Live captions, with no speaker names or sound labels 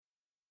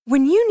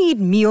When you need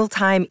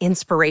mealtime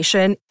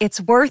inspiration,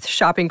 it's worth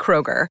shopping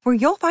Kroger, where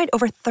you'll find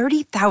over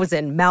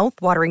 30,000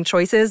 mouth-watering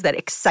choices that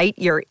excite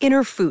your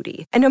inner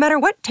foodie. And no matter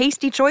what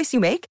tasty choice you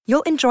make,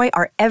 you'll enjoy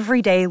our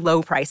everyday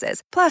low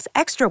prices, plus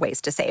extra ways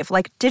to save,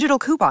 like digital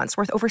coupons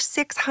worth over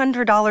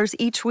 $600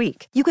 each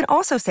week. You can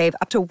also save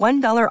up to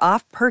 $1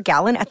 off per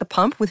gallon at the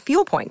pump with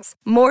fuel points.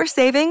 More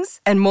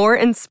savings and more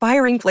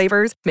inspiring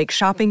flavors make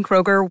shopping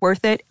Kroger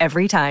worth it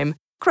every time.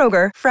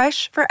 Kroger,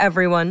 fresh for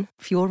everyone.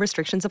 Fuel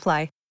restrictions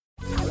apply.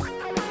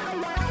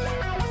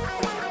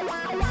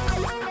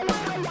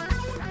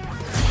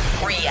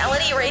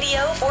 Reality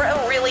radio for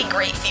a really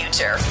great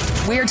future.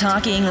 We're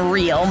talking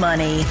real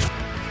money.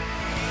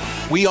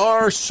 We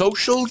are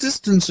social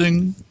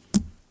distancing.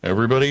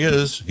 Everybody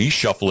is. He's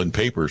shuffling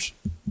papers.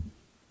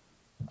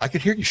 I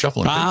could hear you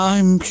shuffling papers.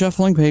 I'm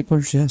shuffling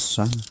papers, yes.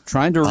 I'm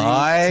trying to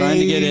read,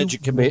 trying to get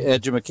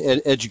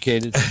educated.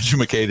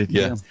 Educated,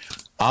 yeah.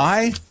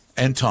 I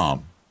and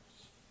Tom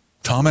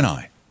and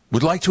I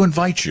would like to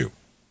invite you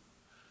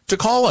to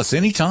call us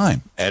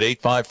anytime at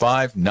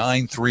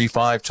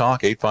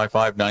 855-935-TALK,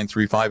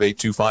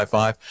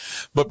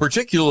 855-935-8255. But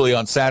particularly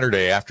on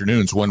Saturday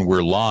afternoons when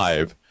we're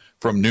live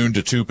from noon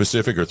to 2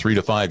 Pacific or 3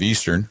 to 5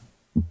 Eastern,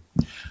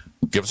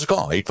 give us a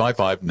call,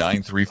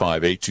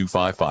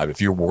 855-935-8255. If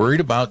you're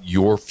worried about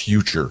your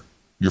future,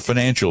 your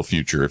financial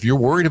future, if you're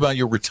worried about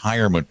your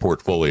retirement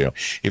portfolio,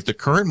 if the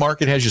current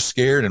market has you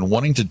scared and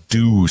wanting to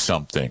do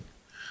something,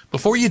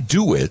 before you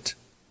do it,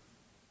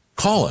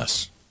 call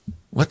us.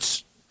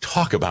 Let's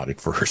talk about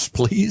it first,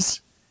 please.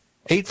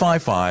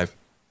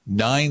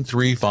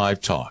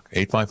 855-935-TALK,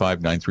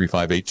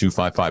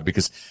 855-935-8255,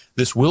 because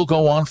this will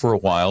go on for a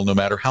while, no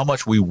matter how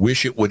much we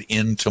wish it would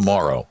end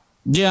tomorrow.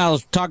 Yeah, I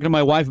was talking to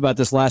my wife about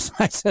this last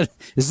night. I said,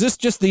 is this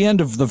just the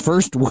end of the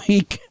first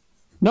week?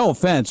 No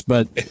offense,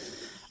 but,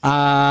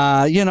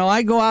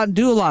 I go out and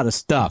do a lot of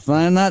stuff.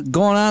 I'm not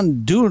going out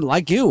and doing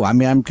like you. I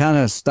mean, I'm kind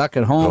of stuck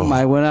at home.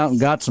 I went out and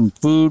got some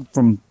food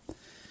from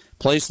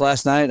place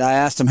last night. I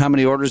asked them how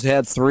many orders they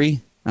had. 3.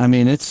 I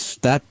mean, it's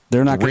that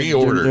they're not going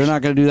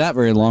to do that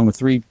very long with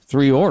three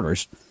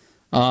orders.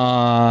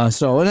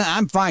 So and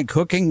I'm fine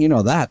cooking,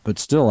 that, but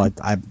still,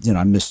 I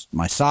miss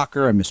my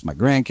soccer, I miss my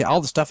grandkids,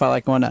 all the stuff I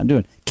like going out and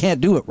doing.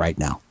 Can't do it right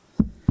now.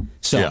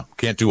 So yeah,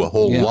 can't do a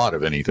whole lot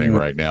of anything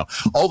right now.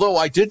 Although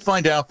I did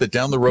find out that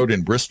down the road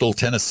in Bristol,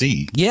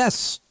 Tennessee,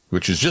 yes,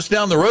 which is just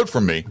down the road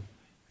from me,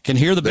 can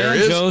hear the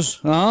banjos.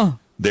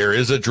 There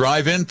is a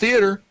drive-in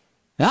theater.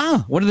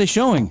 What are they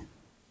showing?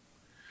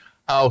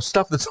 Oh,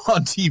 stuff that's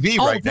on TV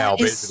right now,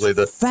 basically.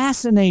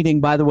 Fascinating,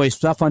 by the way,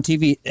 stuff on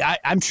TV.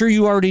 I'm sure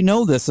you already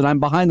know this, that I'm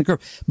behind the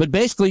curve. But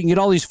basically, you can get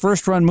all these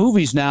first-run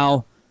movies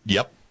now.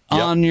 Yep.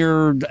 On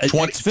your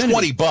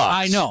 $20.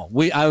 I know.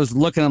 I was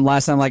looking at them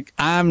last time, like,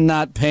 I'm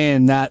not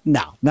paying that.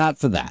 No, not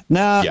for that.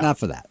 No, not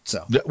for that.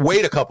 So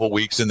wait a couple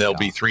weeks and they'll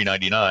be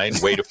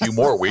 $3.99. Wait a few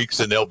more weeks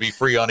and they'll be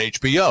free on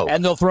HBO.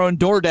 And they'll throw in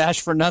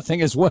DoorDash for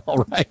nothing as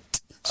well, right?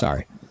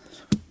 Sorry.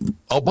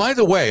 Oh, by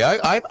the way,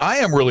 I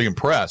am really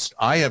impressed.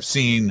 I have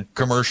seen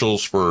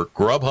commercials for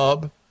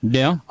Grubhub.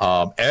 Yeah.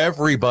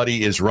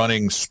 Everybody is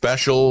running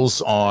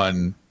specials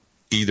on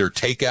either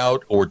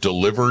takeout or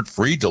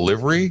free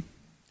delivery.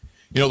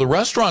 The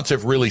restaurants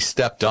have really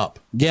stepped up.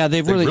 Yeah,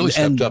 they've really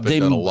stepped up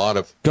and done a lot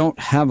of. Don't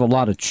have a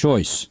lot of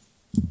choice.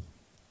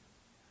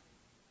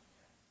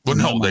 Well,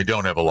 no, they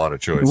don't have a lot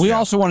of choice. We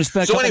also want to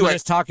spend a couple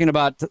minutes talking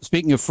about,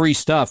 speaking of free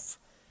stuff,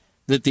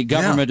 that the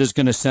government is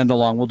going to send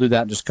along. We'll do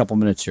that in just a couple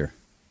minutes here.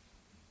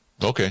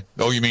 Okay.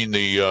 Oh, you mean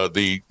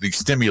the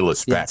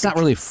stimulus package? It's not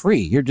really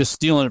free. You're just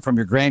stealing it from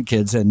your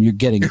grandkids, and you're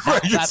getting it.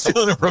 Right, you're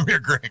stealing it from your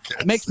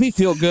grandkids. It makes me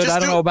feel good. I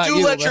don't know about you.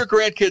 Do let your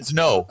grandkids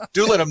know.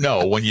 Do let them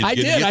know when you get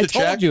the check. I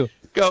told you.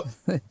 Go,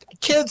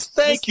 kids.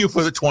 Thank you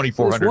for the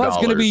 $2,400. It was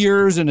going to be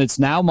yours, and it's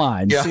now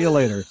mine. Yeah. See you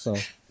later. So.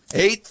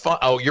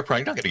 You're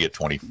probably not going to get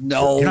 20.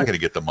 No, you're not going to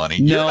get the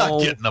money. No, you're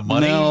not getting the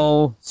money.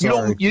 No,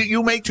 sorry.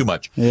 You make too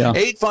much. Yeah.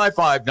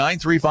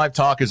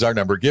 855-935-TALK is our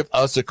number. Give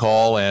us a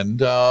call. And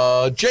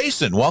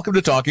Jason, welcome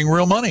to Talking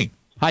Real Money.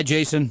 Hi,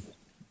 Jason.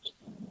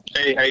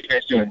 Hey, how you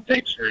guys doing?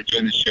 Thanks for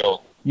doing the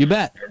show. You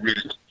bet. I really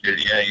appreciate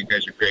it. Yeah, you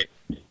guys are great.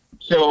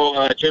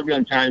 So,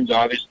 turbulent times.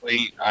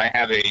 Obviously, I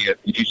have a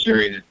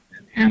fiduciary that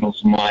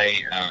handles my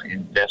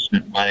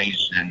investment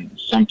monies, and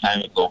some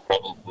time ago,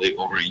 probably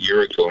over a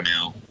year ago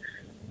now,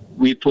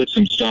 we put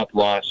some stop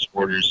loss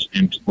orders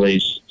in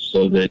place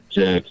so that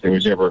if there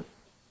was ever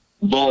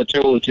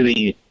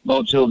volatility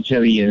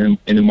in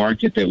the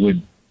market that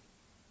would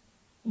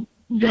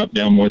drop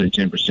down more than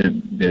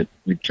 10%, that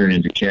would turn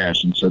into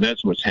cash. And so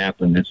that's what's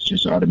happened. That's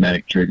just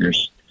automatic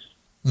triggers.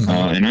 Mm-hmm.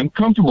 And I'm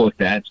comfortable with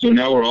that. So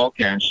now we're all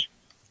cash.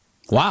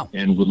 Wow.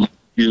 And would like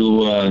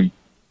to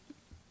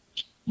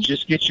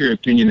just get your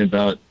opinion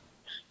about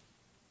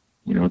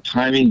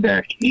timing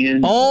back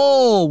in.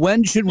 Oh,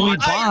 when should we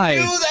buy? I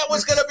knew that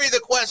was going to be the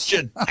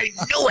question. I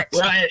knew it.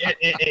 Well,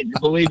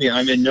 believe me,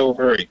 I'm in no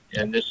hurry.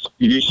 And this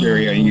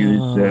fiduciary I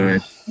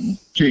use,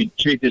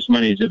 treat this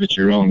money as if it's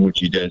your own, which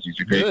he does. He's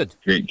a great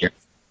guy.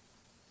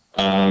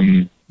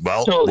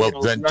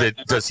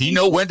 Does he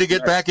know when to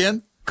get back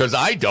in? Because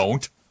I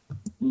don't.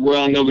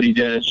 Well, nobody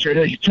does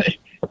really. But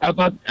how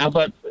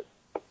about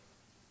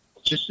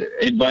just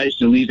advice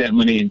to leave that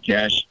money in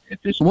cash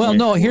at this point? Well,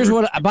 no. Here's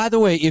what. By the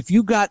way, if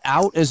you got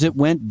out as it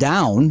went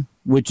down,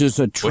 which is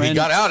a trend, Well, he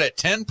got out at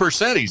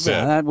 10%. He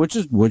said, which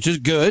is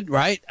good,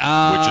 right?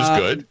 which is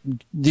good.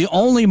 The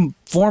only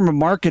form of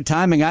market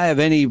timing I have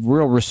any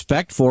real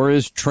respect for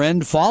is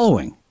trend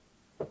following.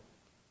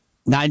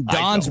 Now,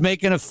 Don's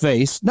making a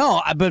face.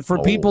 No, but for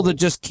people that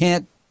just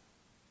can't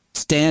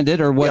stand it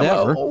or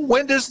whatever. Yeah, well,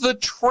 when does the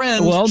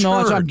trend Well,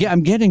 no, turn?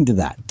 I'm getting to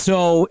that.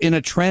 So in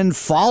a trend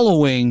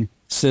following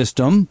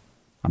system,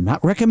 I'm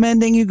not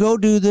recommending you go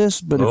do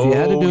this, but if you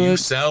had to do you it,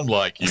 sound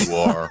like you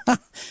are.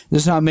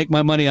 this is how I make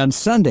my money on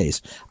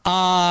Sundays.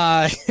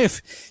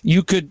 If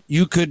you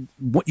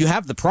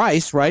have the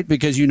price, right?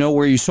 Because you know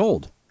where you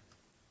sold.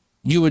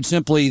 You would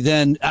simply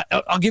then,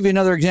 I'll give you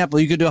another example.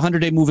 You could do a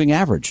 100-day moving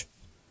average.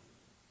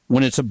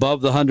 When it's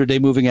above the 100-day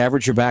moving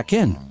average, you're back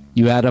in.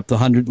 You add up the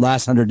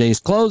last 100 days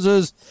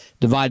closes,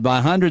 divide by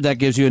 100, that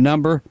gives you a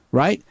number,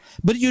 right?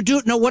 But you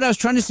do know what I was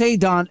trying to say,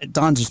 Don.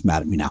 Don's just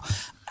mad at me now.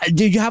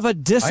 Do you have a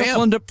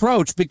disciplined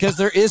approach? Because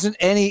there isn't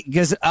any,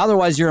 because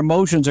otherwise your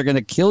emotions are going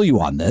to kill you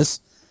on this.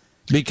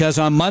 Because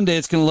on Monday,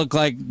 it's going to look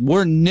like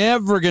we're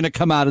never going to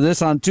come out of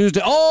this. On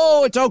Tuesday,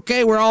 oh, it's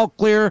okay, we're all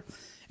clear.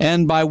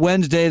 And by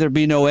Wednesday, there'd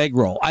be no egg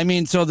roll. I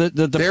mean, so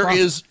there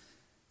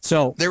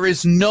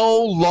is no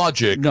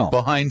logic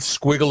behind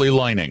squiggly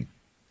lining.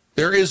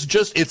 There is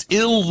just, it's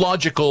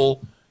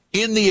illogical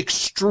in the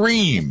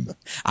extreme.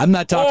 I'm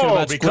not talking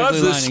about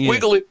because squiggly lining.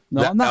 squiggly.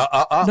 No, I'm not.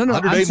 No,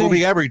 100-day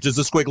moving average is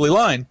a squiggly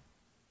line.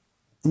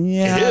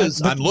 Yeah, it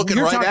is. I'm looking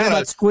you're right talking at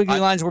about squiggly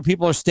lines where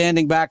people are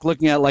standing back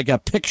looking at like a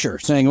picture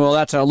saying, well,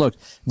 that's how it looks.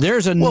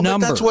 There's a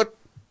number.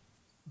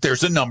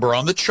 There's a number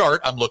on the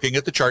chart. I'm looking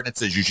at the chart and it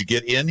says you should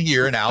get in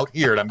here and out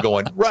here. And I'm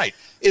going, right.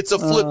 It's a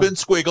flippin'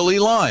 squiggly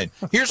line.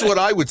 Here's what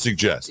I would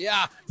suggest.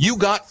 Yeah. You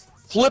got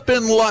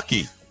flippin'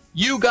 lucky.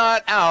 You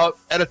got out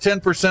at a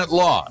 10%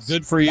 loss.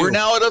 Good for you. We're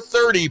now at a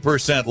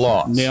 30%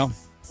 loss. Yeah.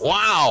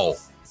 Wow.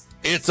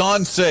 It's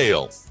on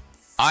sale.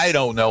 I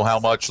don't know how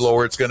much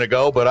lower it's going to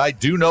go, but I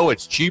do know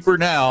it's cheaper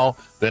now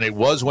than it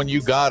was when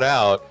you got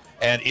out.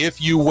 And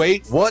if you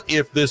wait, what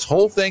if this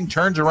whole thing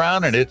turns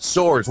around and it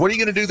soars? What are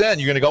you going to do then?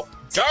 You're going to go,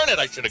 darn it,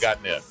 I should have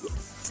gotten in.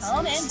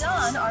 Tom and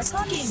Don are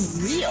talking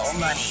real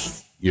money.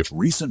 If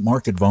recent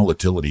market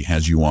volatility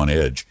has you on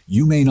edge,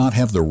 you may not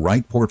have the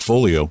right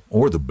portfolio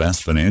or the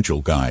best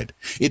financial guide.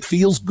 It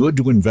feels good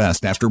to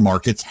invest after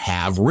markets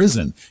have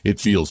risen. It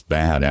feels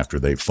bad after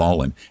they've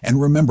fallen. And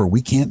remember,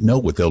 we can't know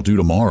what they'll do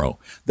tomorrow.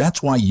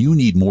 That's why you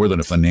need more than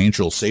a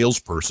financial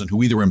salesperson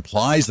who either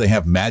implies they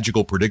have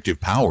magical predictive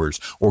powers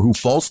or who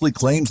falsely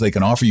claims they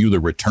can offer you the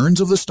returns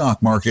of the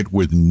stock market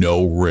with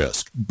no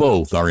risk.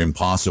 Both are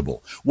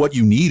impossible. What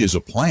you need is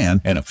a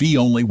plan and a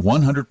fee-only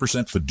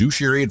 100%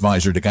 fiduciary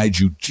advisor to guide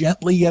you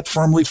gently yet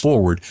firmly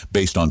forward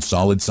based on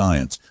solid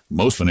science.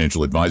 Most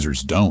financial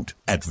advisors don't.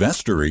 At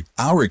Vestory,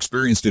 our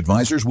experienced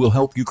advisors will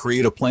help you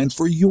create a plan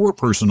for your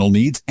personal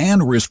needs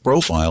and risk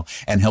profile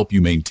and help you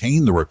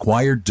maintain the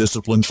required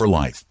discipline for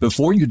life.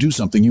 Before you do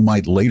something you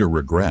might later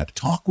regret,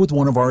 talk with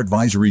one of our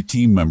advisory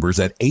team members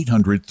at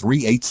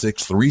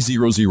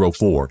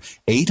 800-386-3004,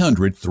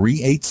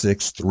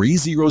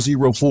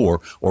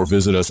 800-386-3004, or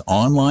visit us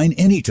online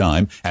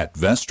anytime at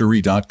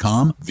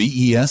vestory.com,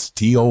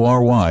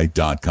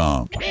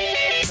 vestory.com.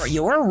 For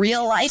your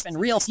real life and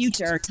real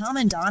future, Tom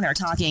and Don are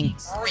talking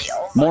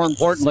real. More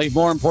importantly,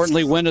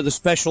 when are the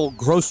special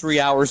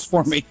grocery hours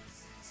for me?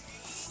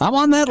 I'm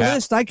on that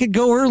list. I could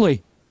go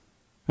early.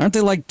 Aren't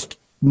they like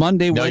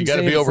Monday, Wednesday, you got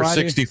to be over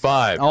Friday?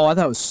 65. Oh, I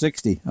thought it was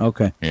 60.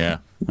 Okay. Yeah.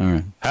 All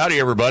right. Howdy,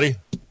 everybody.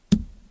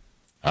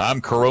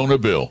 I'm Corona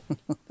Bill.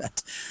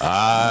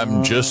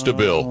 I'm just a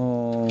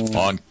Bill.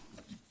 I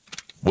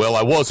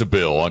was a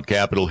Bill on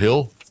Capitol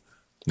Hill.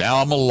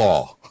 Now I'm a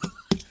law.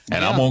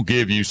 And I'm going to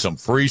give you some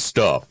free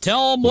stuff.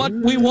 Tell them what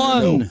we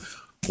won.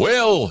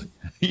 Well,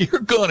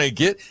 you're going to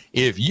get,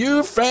 if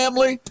your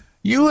family,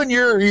 you and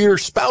your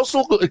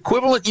spousal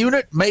equivalent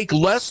unit make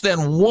less than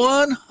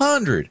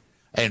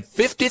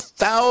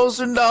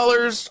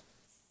 $150,000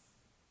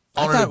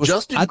 on an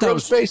adjusted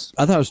gross base.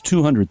 I thought it was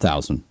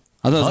 200,000.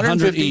 I thought it was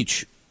 100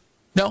 each.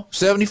 No,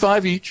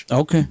 75 each.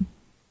 Okay.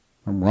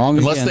 I'm wrong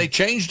Unless again. they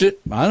changed it.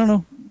 I don't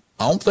know.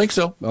 I don't think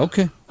so.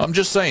 Okay. I'm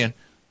just saying.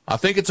 I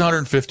think it's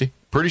 150.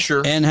 Pretty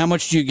sure. And how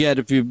much do you get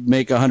if you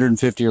make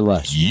 150 or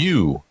less?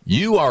 You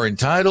are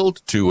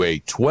entitled to a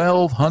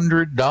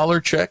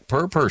 $1,200 check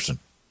per person.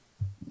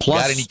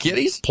 Plus, got any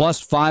kiddies?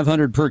 Plus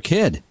 500 per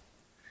kid.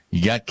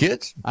 You got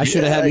kids? I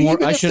should have had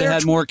more. I should have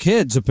had more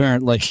kids.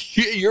 Apparently,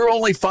 you're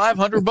only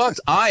 $500.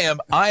 I am.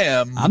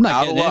 I'm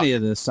not getting any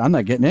of this. I'm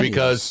not getting any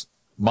because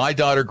my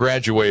daughter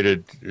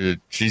graduated.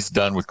 She's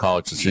done with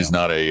college. So she's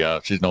not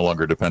a. She's no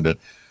longer dependent.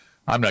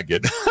 I'm not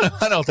getting.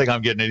 I don't think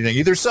I'm getting anything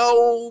either.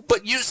 So,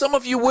 but some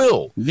of you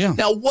will. Yeah.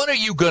 Now, what are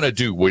you going to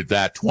do with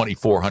that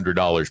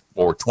 $2,400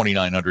 or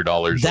 $2,900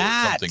 or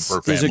something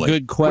per family? Is a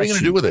good question. What are you going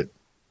to do with it?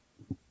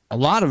 A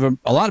lot of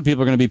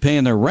people are going to be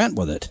paying their rent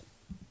with it.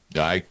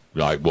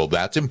 Well,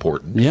 that's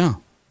important. Yeah.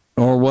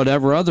 or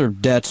whatever other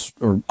debts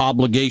or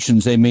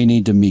obligations they may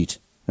need to meet.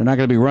 They're not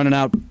going to be running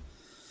out,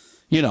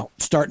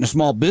 starting a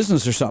small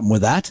business or something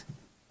with that.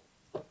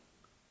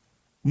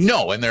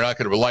 No, and they're not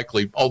going to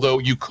likely, although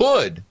you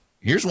could.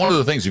 Here's one of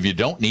the things. If you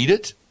don't need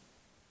it,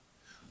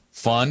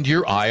 fund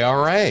your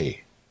IRA.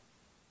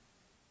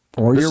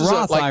 Or your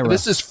Roth IRA.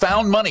 This is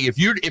found money. If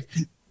you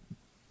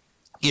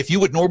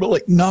would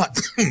normally not,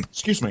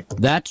 excuse me.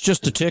 That's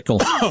just a tickle.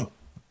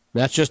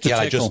 That's just a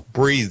tickle. I just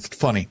breathed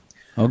funny.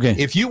 Okay.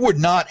 If you would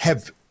not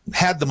have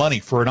had the money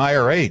for an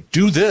IRA,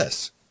 do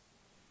this.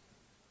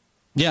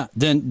 Yeah,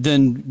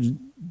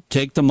 then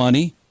take the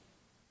money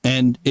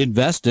and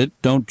invest it.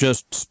 Don't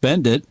just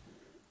spend it.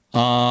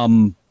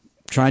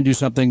 Try and do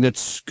something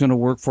that's going to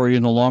work for you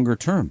in the longer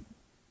term.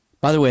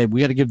 By the way, we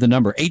got to give the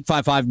number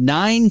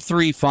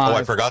 855-935. Oh,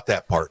 I forgot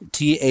that part.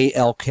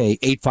 TALK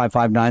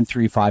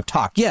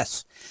 855-935-TALK.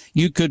 Yes,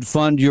 you could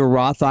fund your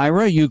Roth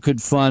IRA. You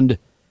could fund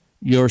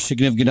your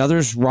significant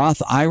other's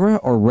Roth IRA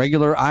or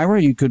regular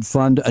IRA. You could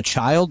fund a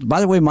child.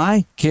 By the way,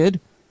 my kid,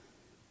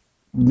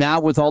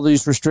 now with all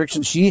these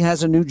restrictions, she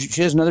has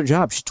another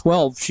job. She's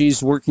 12.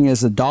 She's working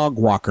as a dog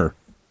walker,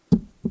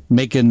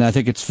 making, I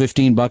think it's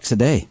 $15 a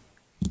day.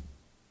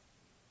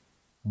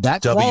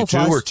 That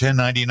W-2 or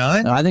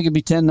 1099? I think it'd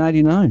be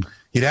 1099.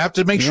 You'd have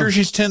to make sure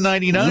she's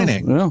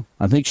 1099ing. Well,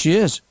 I think she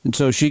is. And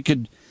so she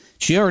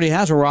already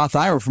has a Roth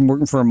IRA from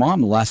working for her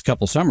mom the last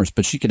couple summers,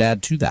 but she could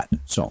add to that.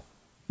 So,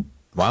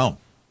 wow.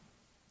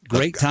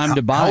 Great time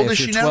to buy. How old is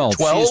she now?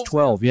 12? She is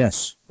 12,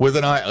 yes. With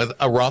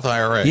a Roth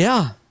IRA.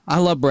 Yeah. I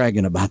love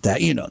bragging about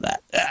that. You know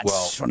that.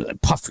 That's one of the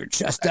puff your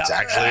chest out. That's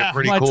actually a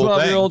pretty my cool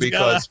thing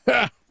because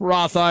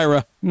Roth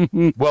IRA.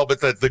 Well, but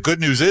the good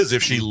news is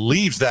if she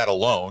leaves that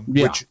alone,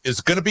 which is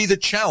going to be the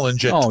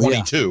challenge at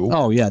 22. Yeah.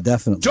 Oh, yeah,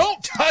 definitely.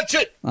 Don't touch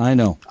it. I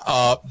know.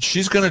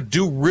 She's going to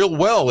do real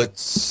well at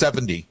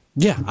 70.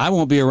 Yeah, I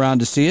won't be around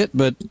to see it,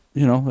 but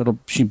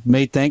she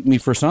may thank me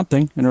for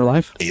something in her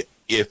life.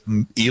 If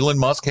Elon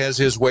Musk has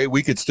his way,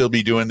 we could still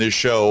be doing this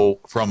show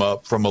from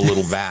a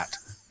little vat.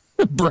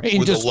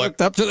 Brain just hooked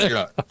up to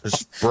there.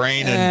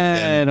 Brain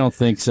I don't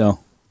think so.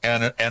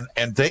 And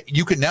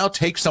you can now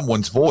take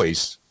someone's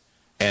voice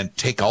and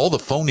take all the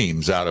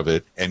phonemes out of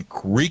it and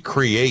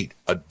recreate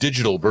a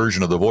digital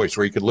version of the voice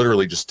where you could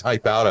literally just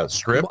type out a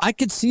script. Well, I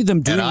could see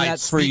them doing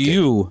that for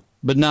you,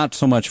 but not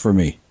so much for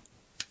me.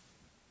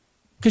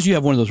 Because you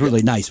have one of those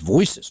really nice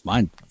voices.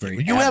 Mine,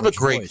 you have a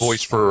great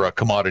voice for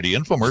commodity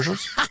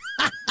infomercials.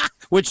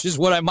 Which is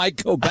what I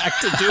might go back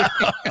to doing.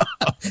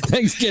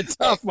 Things get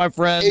tough, my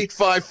friend.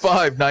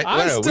 855.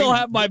 I still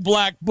have my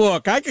black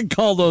book. I can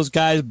call those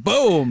guys.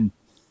 Boom.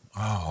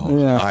 Oh,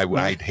 yeah.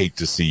 I'd hate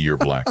to see your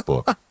black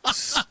book.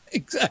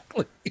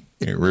 Exactly.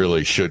 It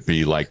really should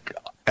be like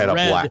at a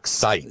black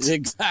site.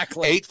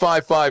 Exactly.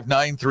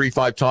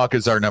 855-935-TALK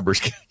is our number.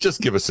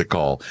 Just give us a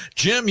call.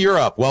 Jim, you're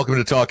up. Welcome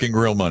to Talking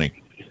Real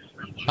Money.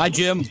 Hi,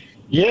 Jim.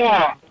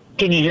 Yeah.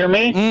 Can you hear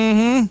me?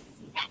 Mm-hmm.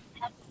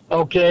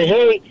 Okay.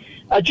 Hey.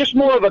 Just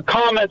more of a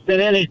comment than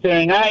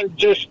anything. I'm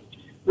just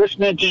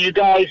listening to you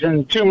guys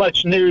and too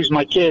much news,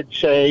 my kids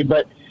say.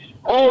 But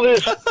all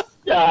this...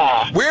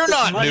 We're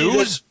not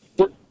news.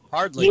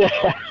 Hardly.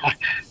 Yeah.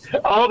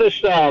 All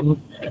this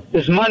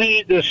this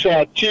money, this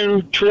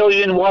 $2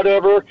 trillion,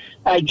 whatever.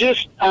 I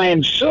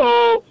am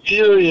so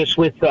furious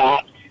with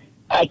that.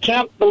 I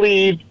can't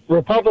believe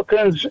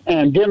Republicans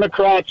and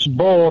Democrats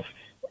both.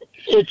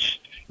 It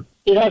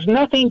has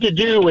nothing to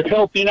do with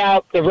helping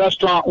out the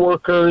restaurant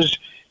workers,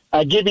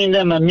 giving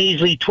them a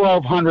measly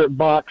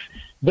 $1,200.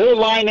 They're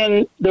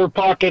lining their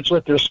pockets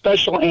with their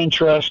special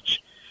interests.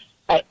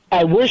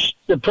 I wish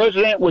the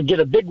president would get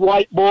a big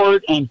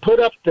whiteboard and put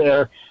up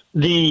there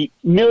the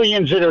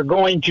millions that are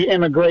going to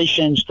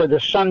immigrations for the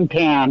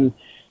suntan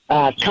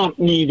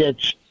company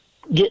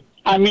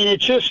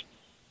it's just,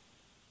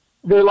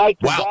 they're like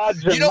the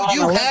gods of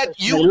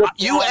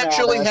you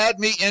actually had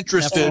me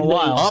interested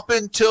up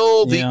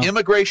until the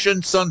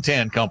immigration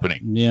suntan company.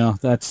 Yeah,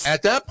 that's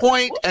at that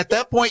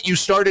point you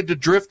started to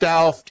drift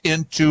out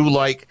into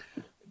like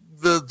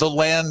the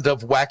land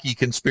of wacky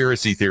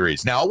conspiracy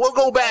theories. Now we'll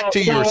go back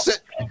to your.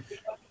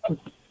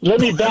 Let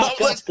me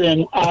back up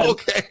then.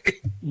 Okay,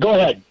 go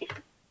ahead.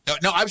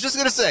 No, I was just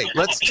going to say,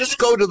 let's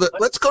go to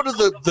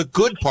the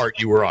good part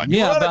you were on.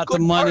 Yeah, about the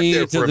money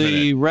to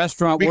the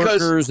restaurant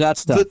workers, that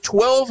stuff. The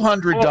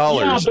 $1,200.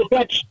 Yeah, but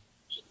that's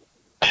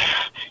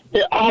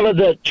out of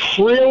the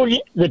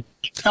trillion.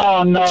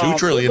 $2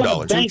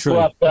 trillion.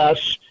 Bankrupt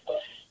us,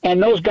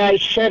 and those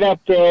guys set up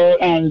there,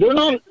 and they're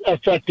not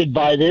affected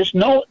by this.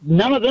 No,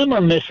 none of them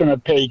are missing a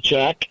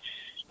paycheck.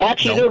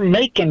 Actually, they're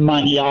making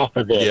money off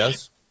of this.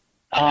 Yes.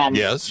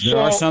 Yes. There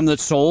are some that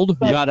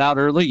got out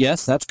early.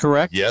 Yes, that's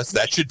correct. Yes,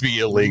 that should be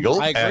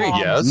illegal. I agree.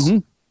 Yes. Mm-hmm.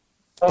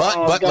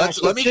 But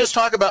let me just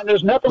talk about.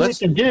 There's nothing we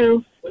can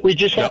do. We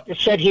just have to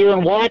sit here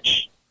and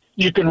watch.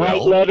 You can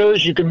write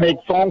letters. You can make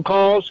phone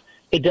calls.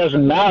 It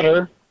doesn't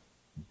matter.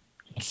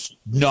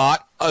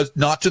 Not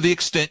to the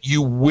extent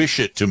you wish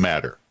it to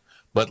matter.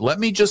 But let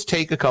me just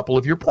take a couple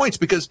of your points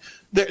because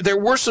there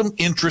were some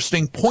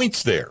interesting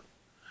points there.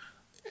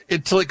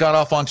 until it got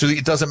off onto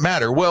it doesn't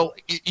matter. Well,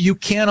 you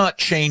cannot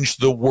change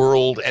the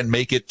world and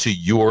make it to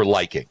your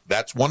liking.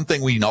 That's one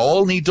thing we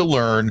all need to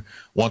learn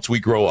once we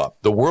grow up.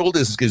 The world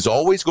is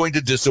always going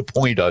to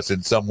disappoint us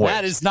in some way.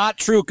 That is not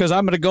true, because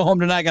I'm going to go home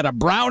tonight. I got a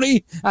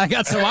brownie. I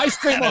got some ice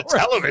cream. And a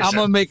television. I'm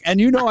going to make, and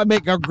you know I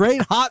make a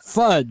great hot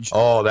fudge.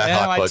 Oh, that and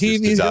hot my fudge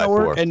is TV's to die gonna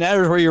work, for. and that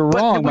is where you're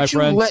wrong, my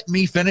friend. Let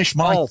me finish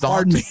my thought.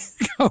 Pardon me.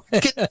 Go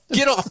ahead.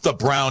 Get off the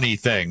brownie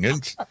thing.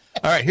 And,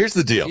 all right, here's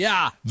the deal.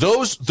 Yeah.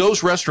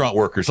 Those restaurant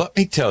workers, let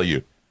me tell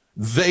you,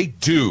 they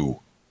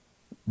do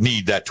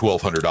need that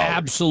 $1,200.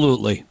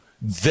 Absolutely.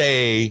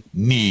 They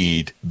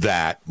need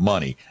that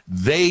money.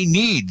 They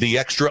need the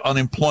extra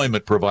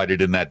unemployment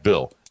provided in that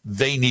bill.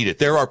 They need it.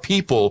 There are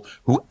people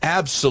who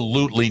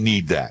absolutely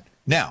need that.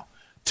 Now,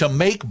 to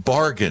make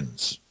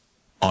bargains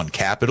on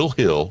Capitol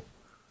Hill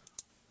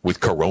with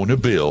Corona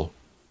Bill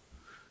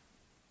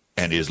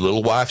and his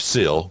little wife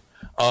Sil,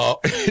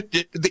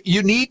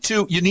 you need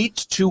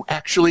to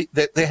actually,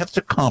 they have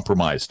to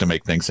compromise to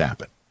make things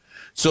happen.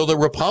 So the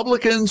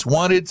Republicans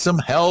wanted some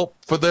help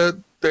for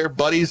their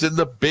buddies in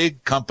the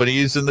big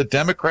companies, and the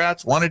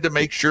Democrats wanted to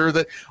make sure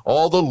that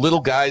all the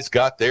little guys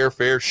got their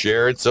fair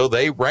share. And so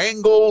they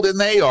wrangled and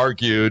they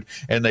argued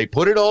and they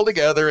put it all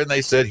together and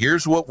they said,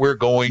 here's what we're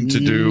going to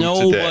do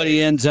Nobody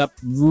today. ends up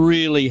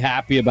really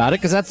happy about it,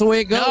 because that's the way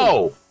it goes.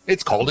 No,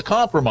 it's called a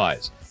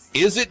compromise.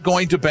 Is it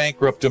going to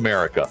bankrupt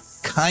America?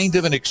 Kind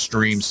of an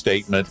extreme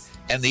statement.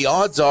 And the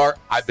odds are,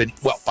 by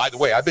the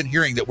way, I've been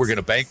hearing that we're going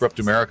to bankrupt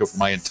America for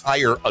my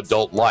entire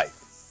adult life.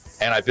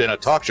 And I've been a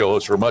talk show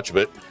host for much of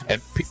it.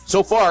 And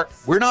so far,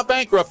 we're not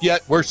bankrupt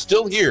yet. We're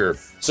still here.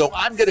 So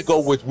I'm going to go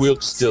with we're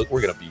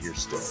going to be here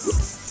still.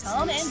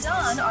 Tom and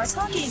Don are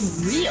talking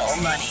real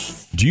money.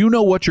 Do you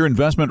know what your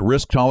investment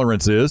risk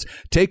tolerance is?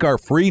 Take our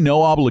free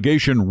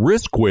no-obligation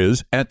risk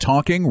quiz at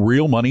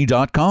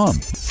talkingrealmoney.com.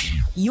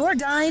 Your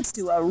guides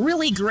to a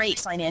really great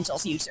financial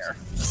future.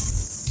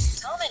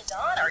 Tom and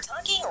Don are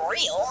talking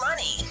real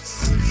money.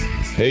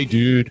 Hey,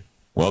 dude.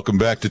 Welcome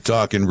back to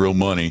Talking Real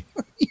Money.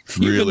 It's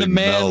You've really been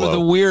the man mellow. with the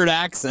weird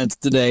accents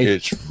today.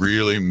 It's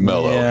really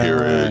mellow Yeah.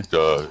 here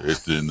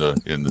it's in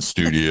the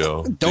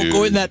studio. Don't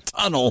go in that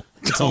tunnel.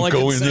 That's all I Don't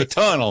can go in say. the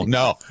tunnel.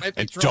 No. Might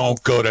be And trouble.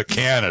 don't go to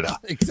Canada.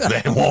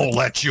 Exactly. They won't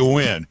let you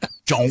in.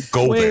 Don't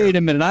go there. Wait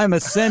a minute. I'm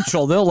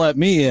essential. They'll let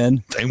me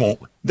in. They won't.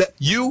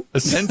 You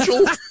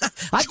essential?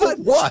 I thought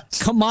what?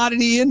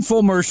 commodity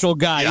infomercial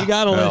guy. Yeah, You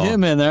got to let well,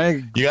 him in there.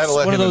 you gotta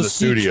let One him of in those the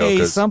studio, CK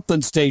 'cause-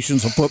 something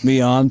stations will put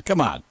me on. Come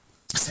on.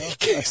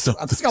 So,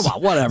 Come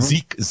on, whatever.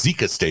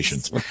 Zika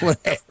stations.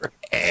 Whatever.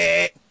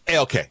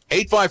 Okay.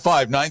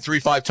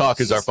 855-935-TALK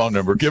is our phone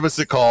number. Give us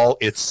a call.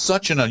 It's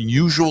such an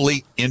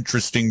unusually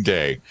interesting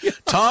day.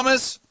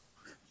 Thomas,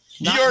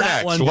 Not you're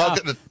that next. one.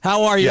 Welcome.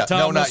 How are you, Yeah,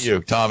 Thomas? no, not you,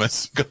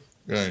 Thomas. Go.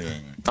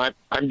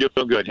 I'm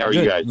doing good. How are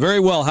you Good. guys? Very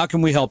well. How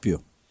can we help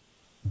you?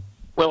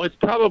 Well, it's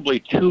probably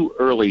too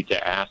early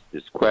to ask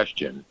this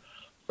question,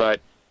 but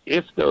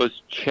if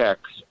those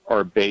checks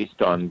are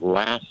based on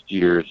last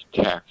year's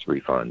tax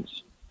refunds,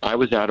 I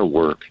was out of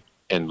work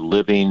and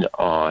living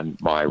on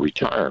my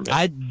retirement.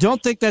 I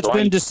don't think that's So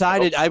been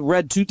decided. I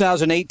read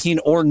 2018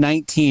 or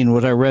 19,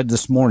 what I read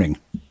this morning.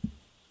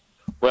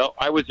 Well,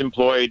 I was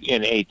employed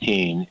in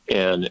 18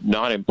 and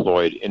not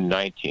employed in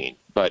 19,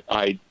 but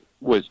I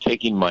was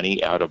taking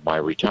money out of my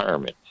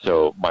retirement.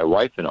 So my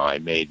wife and I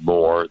made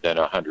more than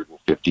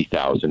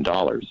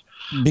 $150,000.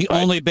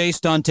 Only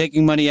based on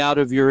taking money out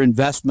of your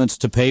investments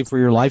to pay for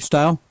your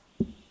lifestyle?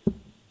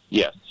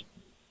 Yes.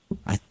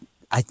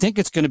 I think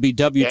it's going to be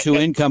W-2 Yeah.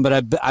 income,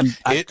 but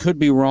I could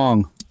be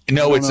wrong.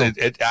 No, I it's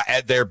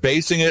don't they're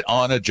basing it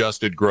on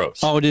adjusted gross.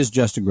 Oh, it is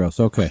just a gross.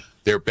 Okay.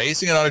 They're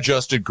basing it on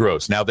adjusted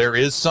gross. Now, there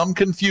is some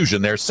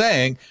confusion. They're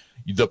saying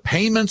the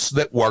payments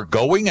that were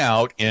going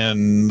out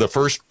in the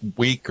first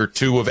week or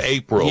two of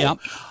April, Yep.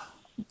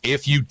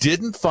 if you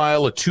didn't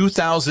file a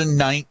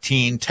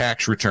 2019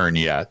 tax return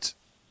yet,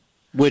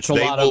 Which a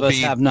they lot will of us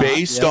be have not.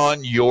 based Yep.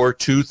 on your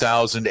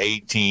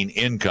 2018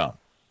 income.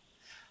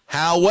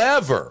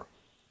 However,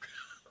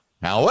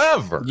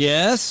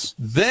 Yes.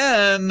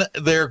 then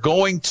they're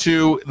going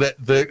to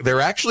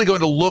they're actually going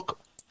to look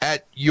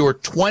at your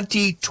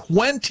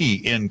 2020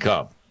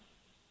 income.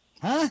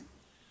 Huh?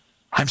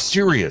 I'm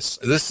serious.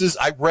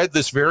 I read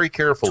this very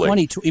carefully.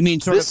 22. You mean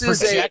sort This of is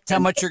project how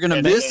much you're going to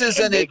and make? This is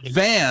an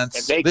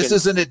advance. This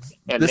is an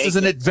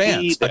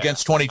advance that.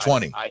 against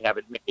 2020. I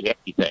haven't made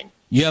anything.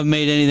 You haven't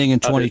made anything in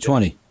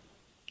 2020.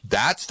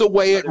 That's the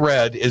way it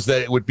read, is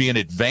that it would be an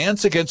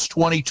advance against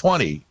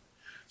 2020.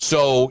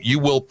 So you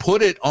will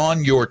put it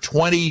on your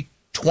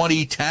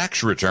 2020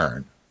 tax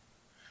return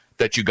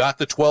that you got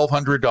the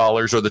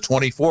 $1,200 or the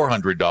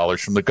 $2,400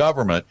 from the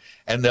government,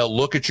 and they'll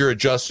look at your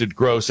adjusted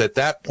gross at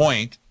that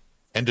point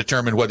and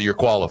determine whether you're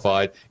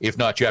qualified. If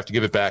not, you have to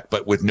give it back,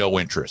 but with no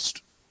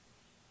interest.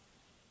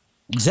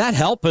 Does that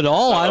help at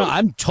all?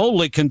 I'm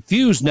totally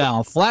confused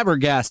now.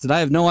 Flabbergasted. I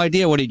have no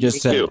idea what he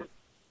just said. Too.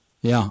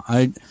 Yeah.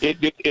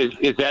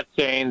 Is that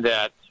saying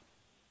that?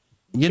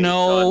 You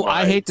know, on my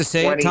I hate to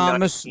say it,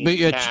 Thomas, but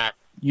 2019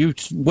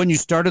 tax, when you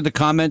started the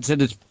comment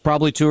said it's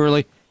probably too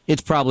early.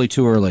 It's probably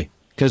too early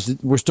because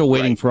we're still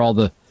waiting for all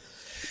the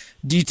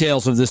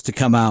details of this to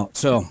come out.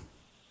 So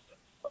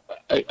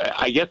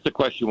I guess the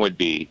question would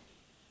be,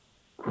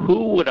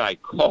 who would I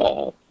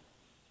call?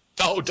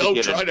 Oh,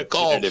 don't try to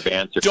call.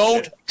 Answer.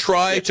 Don't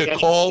try to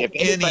call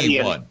anybody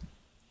anyone.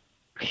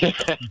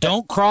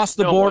 Don't cross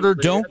the border,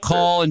 don't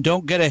call, and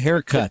don't get a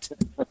haircut.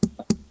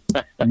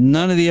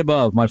 None of the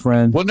above, my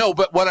friend. Well, no,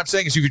 but what I'm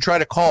saying is you could try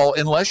to call,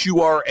 unless you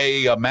are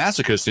a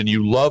masochist and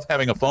you love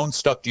having a phone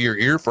stuck to your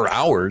ear for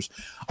hours.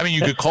 I mean,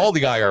 you could call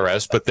the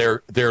IRS, but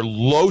they're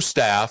low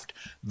staffed.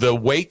 The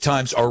wait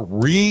times are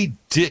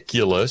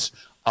ridiculous.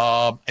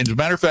 And as a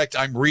matter of fact,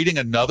 I'm reading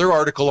another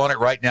article on it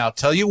right now.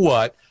 Tell you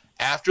what,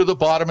 after the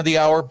bottom of the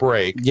hour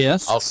break,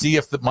 yes, I'll see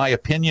if my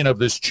opinion of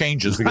this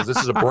changes, because this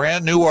is a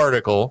brand new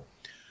article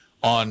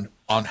on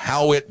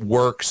how it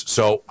works.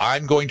 So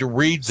I'm going to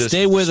read this.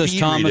 Stay with us,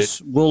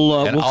 Thomas.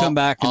 We'll come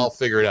back. I'll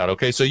figure it out.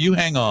 Okay, so you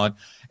hang on.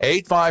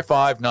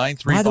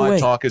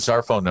 855-935-TALK is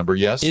our phone number.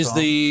 Yes. Is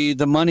the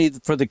money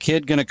for the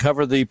kid going to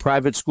cover the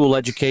private school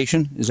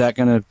education? Is that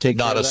going to take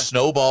not care a of that?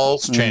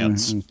 snowball's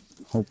chance?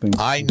 Hoping.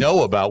 I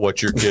know about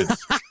what your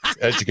kid's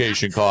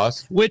education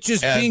costs, which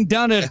is being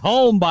done at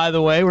home, by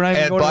the way. We're not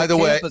even going to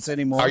campus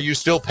anymore. Are you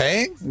still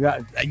paying?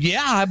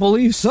 Yeah, I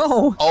believe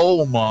so.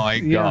 Oh my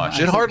gosh!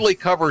 It hardly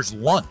covers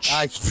lunch.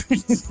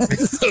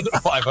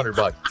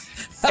 $500.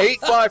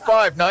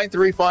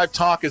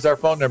 855-935-TALK is our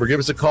phone number. Give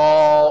us a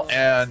call,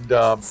 and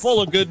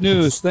full of good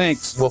news.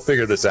 Thanks. We'll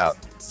figure this out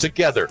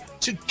together.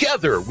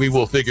 Together, we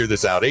will figure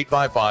this out.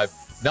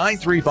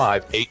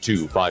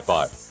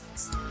 855-935-8255.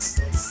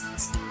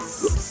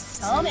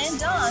 Tom and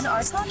Don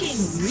are talking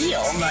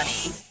real money.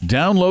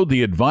 Download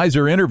the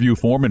advisor interview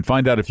form and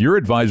find out if your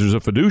advisor's a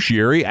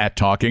fiduciary at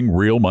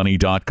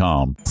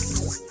TalkingRealMoney.com.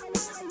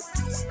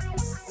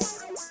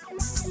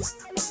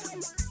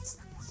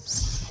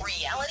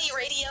 Reality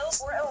radio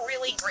for a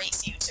really great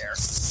future.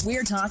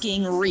 We're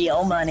talking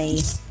real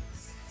money.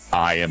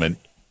 I am an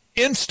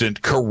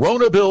instant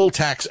Corona bill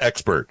tax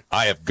expert.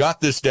 I have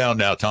got this down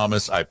now,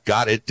 Thomas. I've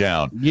got it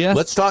down. Yes.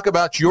 Let's talk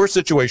about your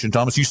situation,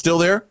 Thomas. You still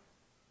there?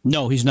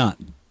 No, he's not.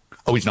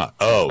 Oh, he's not.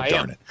 Oh,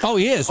 darn it. Oh,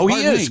 he is. Oh,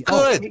 he is. Me.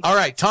 Good. All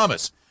right,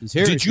 Thomas.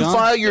 Did you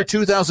file your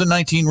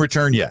 2019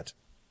 return yet?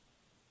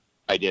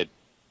 I did.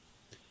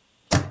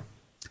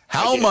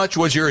 How much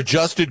was your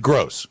adjusted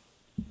gross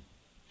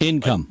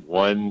income?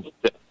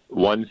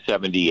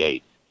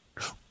 178.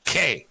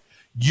 Okay.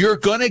 You're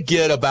going to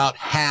get about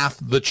half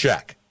the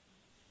check.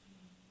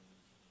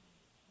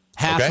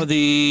 Half of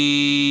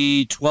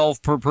the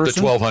 12 per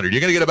person? The 1,200.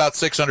 You're going to get about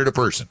 600 a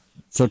person.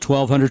 So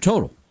 1,200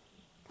 total.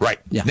 Right.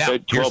 Yeah. Now,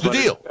 here's the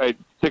deal.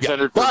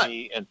 600 for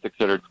me and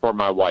 600 for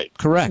my wife.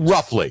 Correct.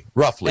 Roughly.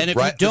 And if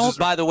you don't,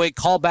 by the way,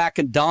 call back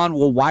and Don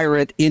will wire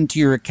it into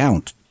your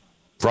account.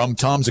 From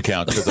Tom's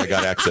account, because I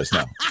got access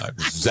now.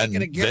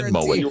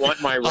 Venmo it. You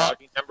want my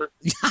routing number?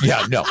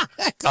 Yeah, no.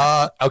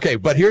 Okay,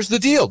 but here's the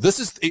deal.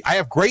 I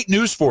have great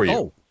news for you.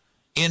 Oh.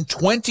 In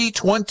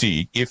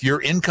 2020, if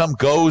your income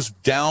goes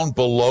down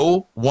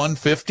below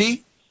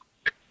 150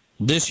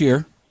 this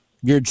year,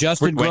 your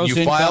adjusted gross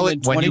income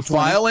in 2020. When you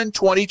file in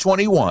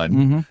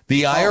 2021,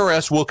 the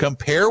IRS will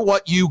compare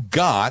what you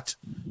got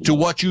to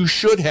what you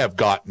should have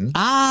gotten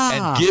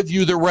and give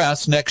you the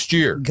rest next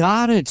year.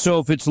 Got it. So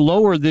if it's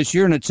lower this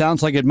year, and it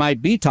sounds like it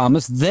might be,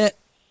 Thomas, that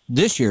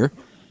this year.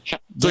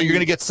 So you're going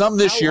to get some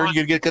this year, and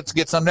you're going to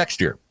get some next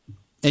year.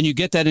 And you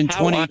get that in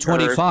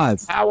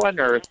 2025. How on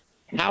earth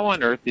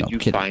did you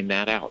find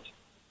that out?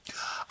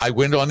 I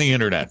went on the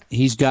internet.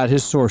 He's got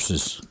his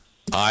sources.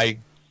 I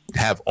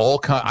have all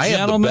kinds. I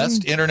am the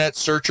best internet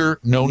searcher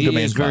known to mankind.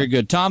 He is very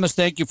good. Thomas,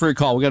 thank you for your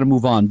call. We got to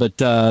move on, but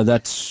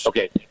that's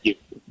okay. Thank you.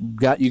 You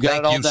got it all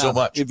down. Thank you so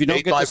much. If you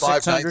don't get the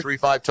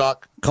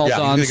 855-935-TALK, call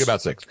Don's. Think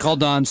about 6. Call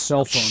Don's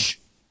cell phone. Shh.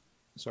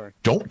 Sorry.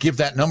 Don't give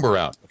that number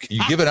out.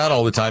 You give it out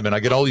all the time, and I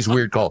get all these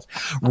weird calls.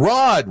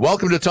 Rod,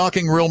 welcome to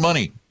Talking Real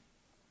Money.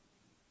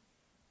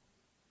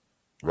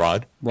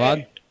 Rod?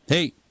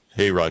 Hey.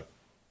 Hey, Rod.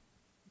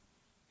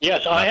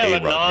 Yes, I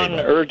have a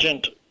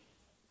non-urgent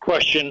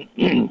question.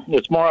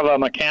 It's more of a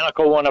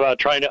mechanical one about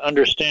trying to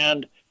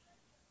understand.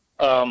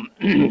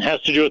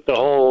 Has to do with the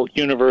whole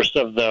universe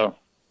of the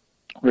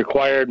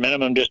required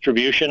minimum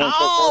distribution and so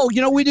forth.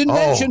 We didn't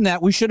mention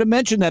that. We should have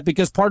mentioned that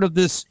because part of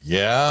this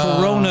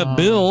Corona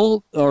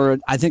bill, or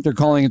I think they're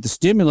calling it the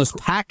stimulus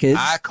package.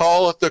 I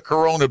call it the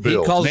Corona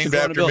bill. It's named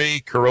after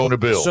me, Corona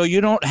bill. So you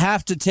don't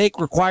have to take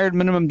required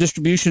minimum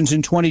distributions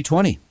in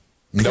 2020.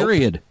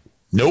 Period.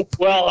 Nope.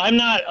 Well, I'm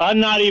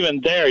not even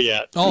there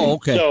yet. Oh,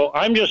 okay. So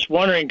I'm just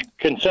wondering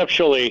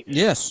conceptually.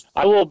 Yes.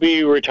 I will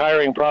be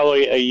retiring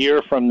probably a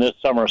year from this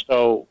summer,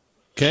 so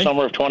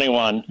summer of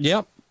 21.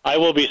 Yep. I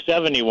will be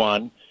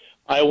 71.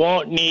 I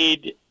won't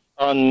need,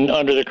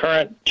 under the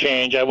current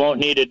change, I won't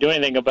need to do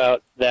anything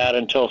about that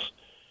until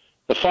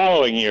the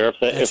following year if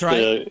the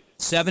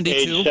 72.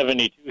 age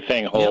 72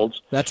 thing holds.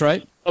 Yep. That's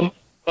right.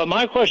 But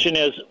my question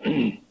is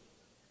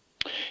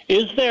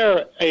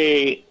there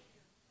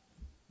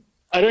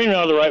I don't even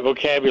know the right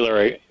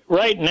vocabulary.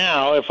 Right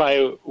now, if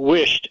I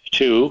wished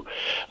to,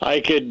 I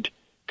could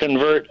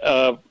convert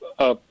a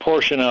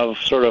portion of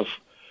sort of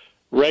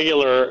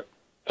regular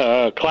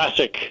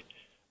classic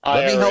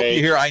IRA. Let me help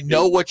you here. I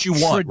know what you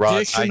want, Rod.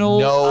 I Traditional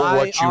know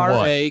what you IRA.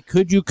 want.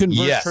 Could you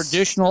convert Yes.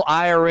 traditional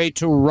IRA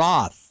to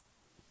Roth?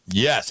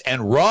 Yes,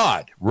 and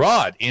Rod,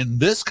 in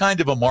this kind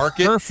of a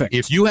market, Perfect.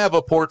 if you have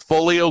a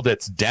portfolio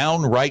that's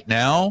down right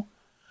now,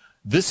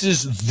 this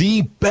is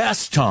the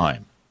best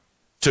time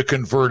to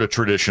convert a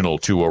traditional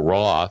to a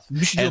Roth.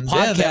 We should do a And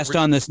then podcast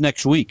on this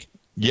next week.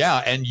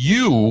 Yeah, and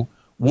you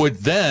would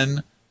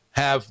then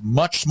have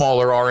much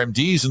smaller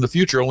RMDs in the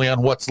future, only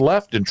on what's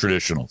left in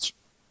traditionals.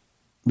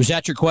 Was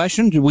that your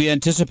question? Did we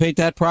anticipate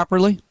that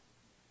properly?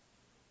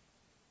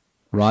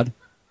 Rod?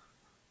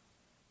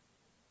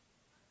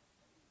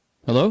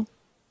 Hello?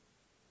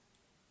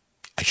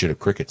 I should have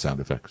cricket sound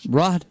effects.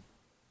 Rod?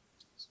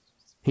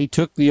 He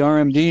took the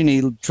RMD and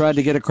he tried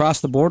to get across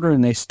the border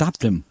and they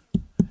stopped him.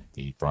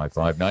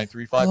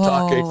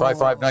 855-935-TALK,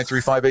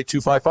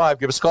 855-935-8255.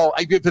 Give us a call.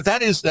 But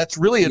that's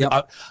really,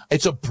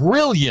 it's a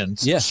brilliant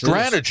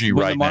strategy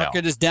when right now. the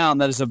market is down,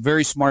 that is a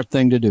very smart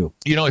thing to do.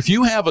 You know, if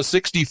you have a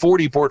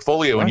 60-40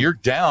 portfolio and you're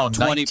down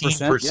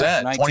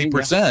 19%,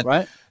 20%,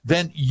 right,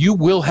 then you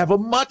will have a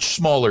much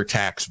smaller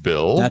tax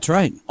bill. That's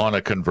right. On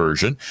a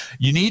conversion.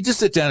 You need to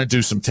sit down and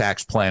do some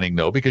tax planning,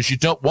 though, because you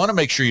don't want to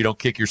make sure you don't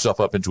kick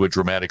yourself up into a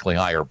dramatically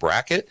higher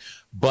bracket.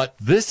 But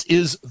this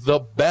is the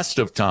best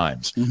of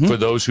times for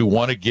those who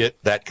want to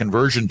get that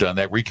conversion done,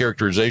 that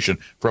recharacterization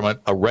from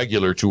a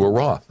regular to a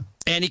Roth.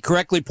 And he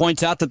correctly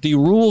points out that the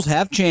rules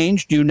have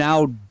changed. You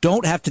now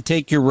don't have to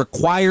take your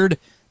required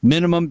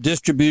minimum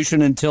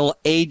distribution until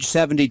age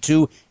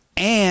 72.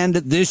 And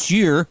this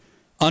year,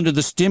 under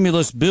the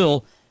stimulus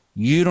bill,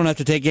 you don't have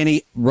to take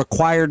any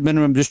required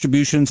minimum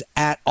distributions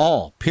at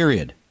all,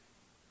 period.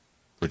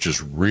 Which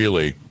is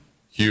really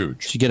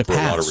huge. So you get a for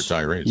pass. a lot of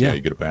retirees. Yeah. Yeah,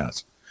 you get a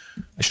pass.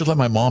 I should let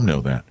my mom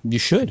know that. You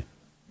should.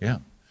 Yeah.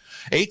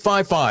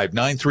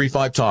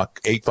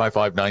 855-935-TALK,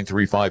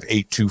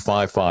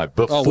 855-935-8255.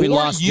 Before we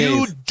lost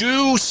you Dave.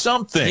 do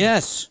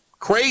something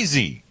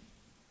crazy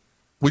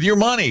with your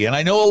money, and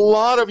I know a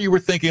lot of you were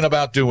thinking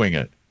about doing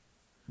it,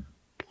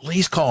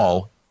 please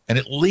call and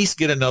at least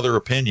get another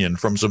opinion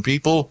from some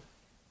people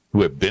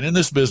who have been in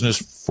this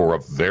business for a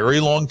very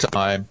long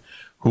time,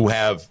 who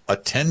have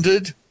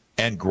attended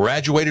and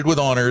graduated with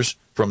honors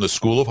from the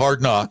School of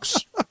Hard Knocks.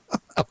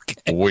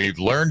 Okay. We've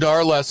learned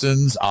our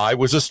lessons. I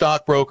was a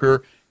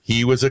stockbroker.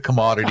 He was a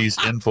commodities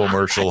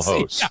infomercial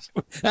host.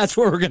 That's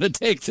where we're going to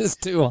take this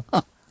to.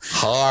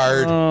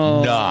 Hard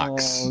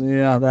knocks.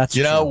 Yeah, that's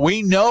you know,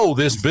 we know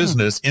this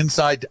business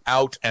inside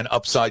out and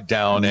upside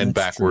down and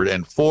backward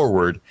and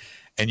forward.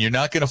 And you're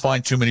not going to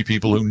find too many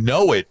people who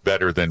know it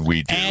better than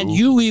we do. And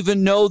you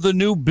even know the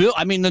new bill.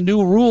 I mean, the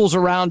new rules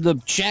around the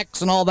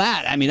checks and all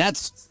that. I mean,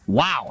 that's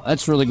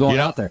really going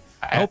out there.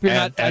 I hope you're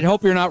not. I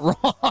hope you're not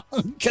wrong.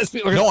 Because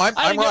people are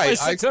I'm right.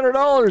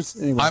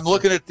 $600. Anyway. I'm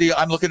looking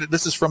at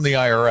this is from the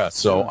IRS.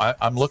 So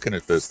I'm looking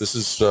at this. This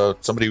is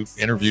somebody who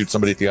interviewed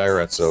somebody at the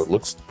IRS. So it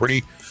looks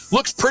pretty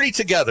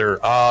together.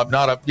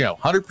 Not a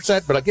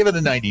 100%, but I'll give it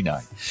a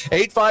 99.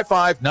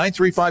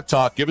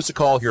 855-935-TALK. Give us a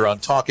call here on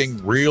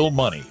Talking Real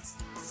Money.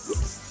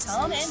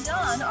 Tom and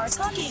Don are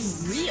talking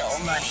real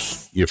money.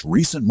 If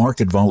recent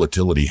market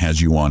volatility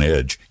has you on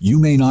edge, you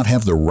may not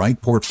have the right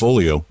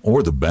portfolio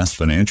or the best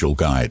financial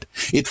guide.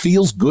 It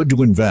feels good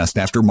to invest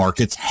after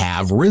markets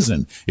have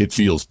risen. It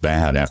feels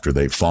bad after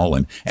they've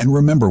fallen. And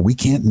remember, we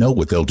can't know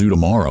what they'll do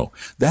tomorrow.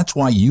 That's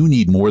why you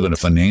need more than a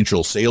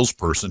financial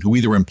salesperson who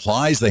either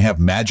implies they have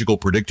magical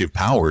predictive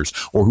powers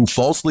or who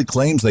falsely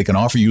claims they can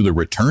offer you the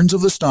returns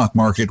of the stock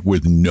market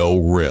with no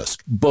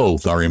risk.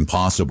 Both are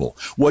impossible.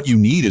 What you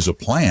need is a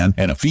plan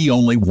and a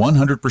fee-only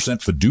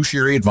 100%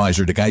 fiduciary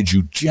advisor to guide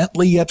you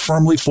gently yet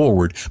firmly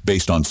forward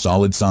based on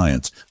solid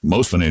science.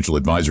 Most financial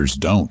advisors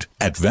don't.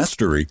 At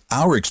Vestory,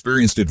 our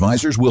experienced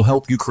advisors will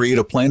help you create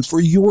a plan for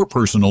your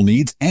personal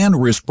needs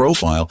and risk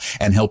profile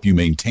and help you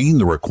maintain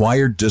the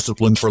required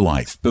discipline for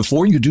life.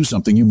 Before you do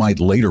something you might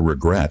later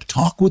regret,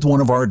 talk with one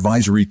of our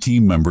advisory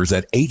team members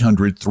at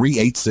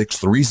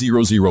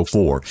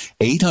 800-386-3004,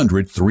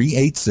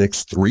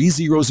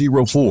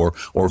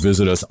 800-386-3004, or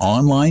visit us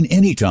online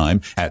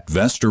anytime at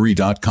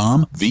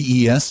Vestory.com,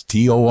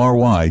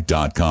 Vestory.com.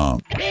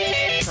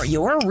 For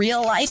your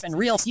real life and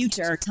real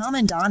future, Tom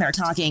and Don are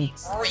talking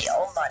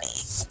real money.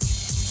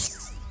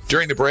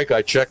 During the break,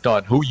 I checked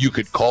on who you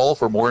could call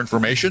for more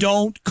information.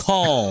 Don't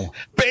call.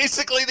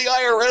 Basically, the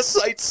IRS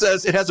site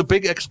says it has a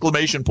big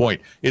exclamation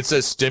point. It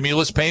says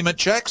stimulus payment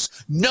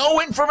checks. No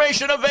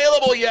information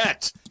available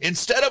yet.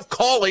 Instead of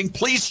calling,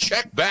 please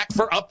check back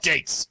for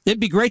updates.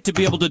 It'd be great to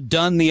be able to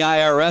dun the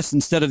IRS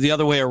instead of the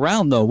other way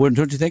around, though.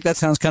 Don't you think that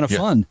sounds kind of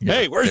fun? Yeah.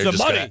 Hey, where's the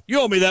money?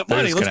 You owe me that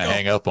money. They're just going to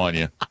hang up on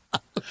you.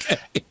 Okay.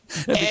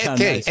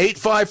 Okay,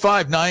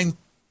 855-9.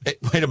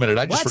 Wait a minute!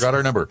 I just forgot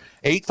our number.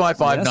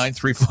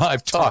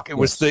 855-935-TALK. It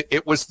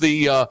was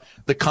the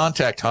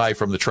contact high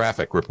from the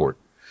traffic report.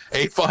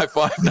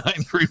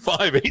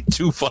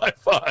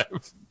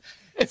 855-935-8255.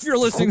 If you're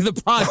listening to the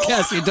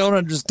podcast, you don't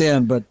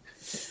understand, but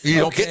You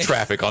don't get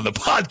traffic on the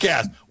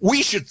podcast.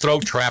 We should throw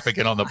traffic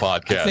in on the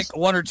podcast. I think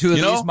one or two of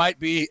these might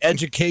be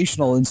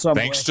educational in some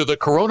way. Thanks to the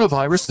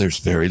coronavirus, there's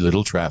very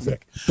little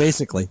traffic.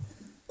 Basically.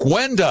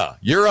 Gwenda,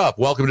 you're up.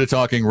 Welcome to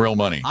Talking Real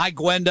Money. Hi,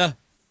 Gwenda.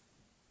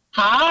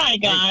 Hi,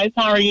 guys.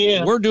 How are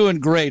you? We're doing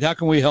great. How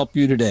can we help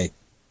you today?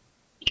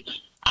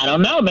 I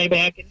don't know. Maybe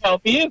I can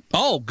help you.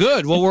 Oh,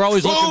 good. Well, we're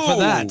always looking for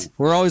that.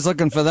 We're always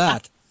looking for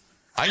that.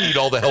 I need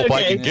all the help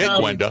I can get,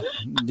 Gwenda.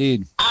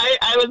 Indeed.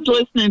 I was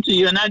listening to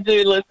you, and I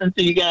do listen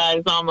to you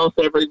guys almost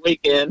every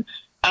weekend.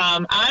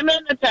 I'm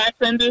in the tax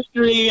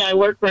industry. I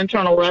worked for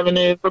Internal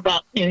Revenue for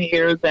about 10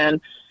 years. And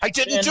I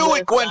didn't do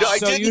it, Gwenda. I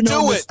didn't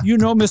do it. You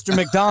know Mr.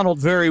 McDonald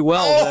very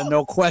well, then,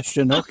 no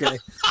question. Okay.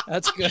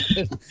 That's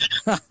good.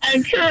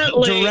 And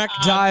currently, direct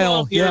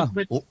dial. Yeah.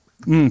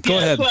 Go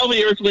ahead. 12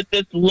 years with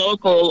this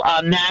local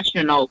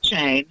national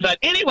chain. But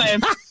anyway,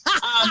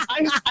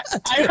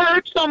 I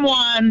heard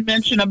someone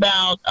mention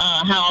about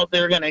how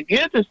they're going to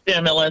get the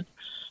stimulus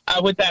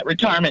with that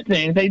retirement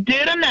thing. They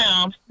did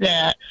announce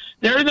that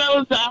there are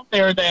those out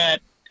there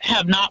that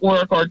have not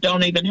worked or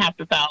don't even have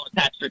to file a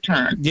tax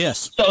return.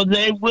 Yes. So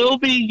they will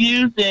be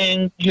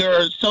using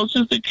your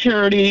Social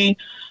Security,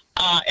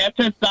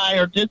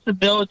 SSI, or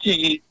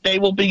disability. They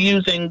will be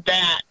using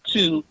that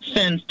to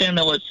send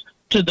stimulus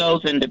to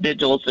those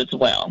individuals as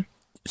well.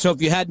 So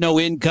if you had no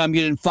income,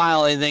 you didn't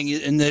file anything,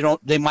 and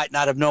they might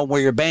not have known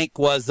where your bank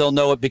was. They'll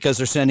know it because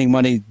they're sending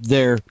money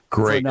there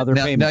for another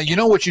payment. Now, you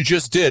know what you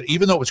just did?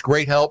 Even though it was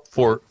great help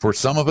for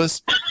some of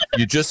us,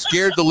 you just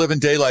scared the living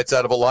daylights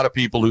out of a lot of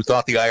people who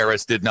thought the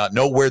IRS did not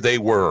know where they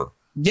were.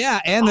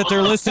 Yeah, and that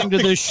they're listening to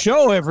this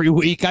show every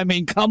week. I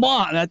mean, come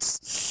on.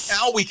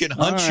 Now we can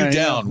hunt you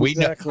down.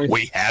 Yeah,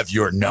 we have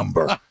your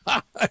number.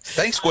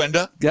 Thanks,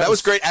 Gwenda. That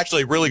was great.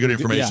 Actually, really good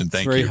information.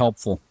 Thank you. Very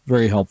helpful.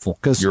 Very helpful.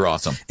 Because you're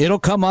awesome. It'll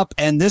come up,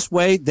 and this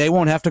way they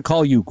won't have to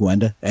call you,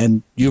 Gwenda.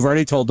 And you've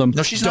already told them.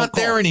 No, she's not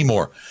there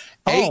anymore.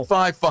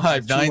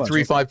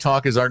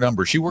 855-935-TALK is our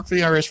number. She worked for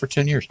the IRS for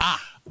 10 years.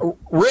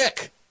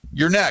 Rick,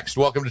 you're next.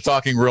 Welcome to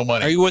Talking Real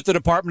Money. Are you with the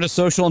Department of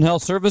Social and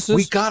Health Services?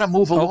 We got to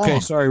move along. Okay,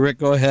 sorry, Rick.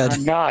 Go ahead.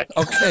 I'm not.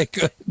 Okay,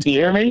 good. Do you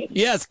hear me?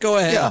 Yes, go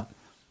ahead. Yeah.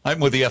 I'm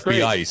with the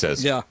FBI, he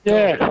says. Yeah.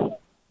 Yeah.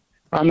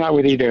 I'm not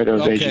with either of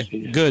those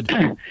agencies. Good.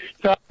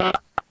 So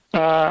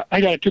I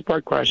got a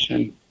two-part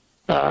question.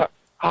 I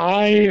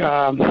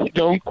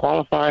don't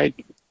qualify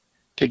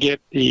to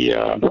get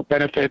the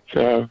benefits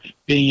of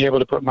being able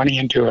to put money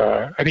into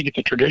I think it's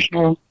a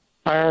traditional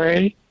IRA.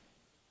 It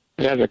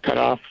has a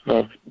cutoff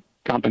of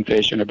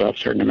compensation above a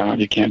certain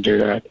amount. You can't do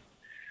that.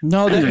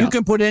 No, you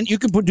can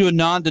do a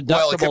non-deductible.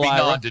 Well, it can be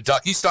IRA.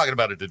 non-deductible. He's talking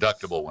about a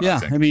deductible one.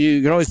 Yeah, I mean,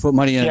 you can always put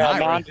money in. Yeah,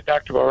 an IRA.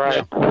 non-deductible, right?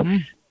 Yeah. Mm-hmm.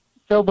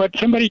 So, but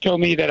somebody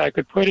told me that I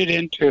could put it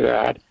into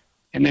that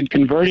and then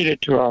converted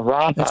it to a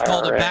Roth It's IRA.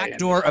 called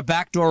a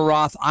backdoor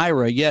Roth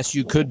IRA. Yes,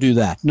 you could do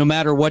that, no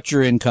matter what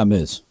your income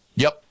is.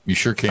 Yep, you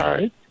sure can. All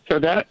right. So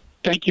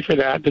thank you for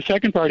that. The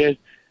second part is,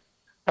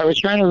 I was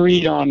trying to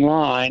read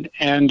online,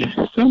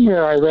 and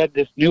somewhere I read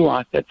this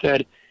nuance that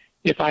said,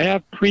 if I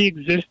have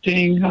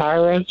pre-existing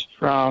IRAs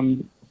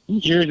from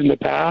years in the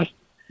past,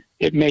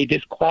 it may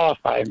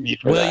disqualify me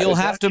for that. Well, you'll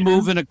have to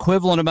move an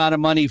equivalent amount of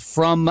money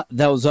from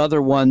those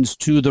other ones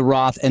to the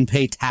Roth and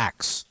pay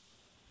tax.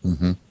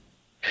 Mm-hmm.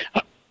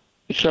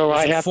 So There's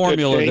I a have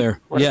formula to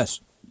there. Yes.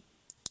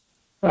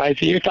 I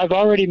see. If I've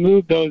already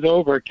moved those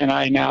over, can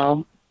I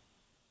now?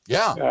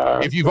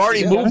 Yeah. If you've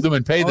already moved them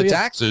and paid the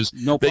taxes,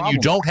 then problem.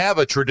 you don't have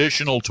a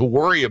traditional to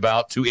worry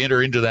about to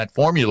enter into that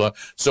formula.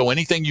 So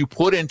anything you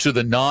put into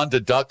the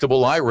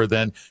non-deductible IRA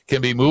then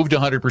can be moved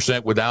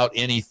 100% without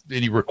any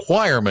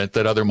requirement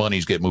that other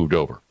monies get moved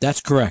over.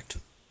 That's correct.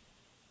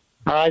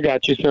 I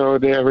got you. So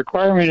the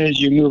requirement is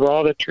you move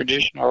all the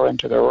traditional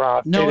into the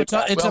Roth. No, it's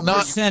a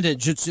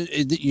percentage.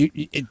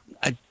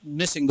 I'm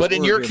missing the But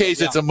in word your here,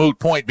 case, yeah. it's a moot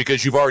point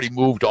because you've already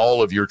moved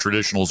all of your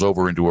traditionals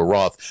over into a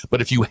Roth.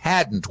 But if you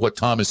hadn't, what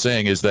Tom is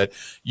saying is that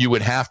you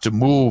would have to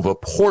move a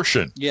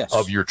portion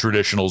of your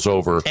traditionals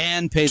over.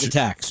 And pay the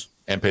tax.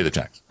 And pay the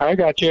tax. I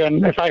got you.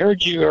 And if I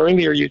heard you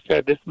earlier, you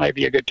said this might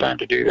be a good time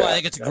to do that. Well, I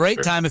think it's a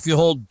great time if you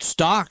hold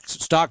stock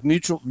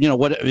mutual,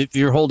 if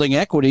you're holding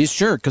equities,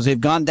 sure, because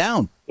they've gone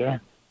down. Yeah.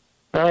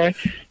 All right.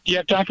 Do you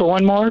have time for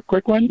one more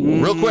quick one?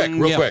 Real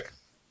quick.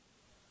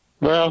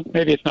 Well,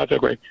 maybe it's not so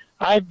quick.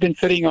 I've been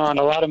sitting on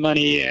a lot of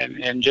money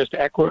in just in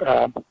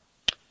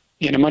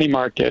a money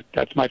market.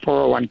 That's my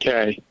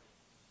 401k.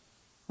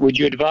 Would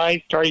you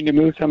advise starting to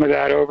move some of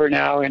that over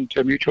now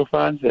into mutual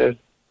funds as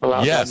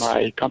allowed by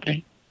my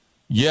company?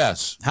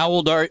 Yes. How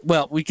old are you?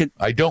 Well, we could.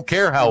 I don't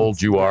care how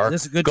old you are.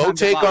 This is a good Go time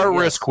to take buy, our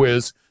yes. risk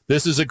quiz.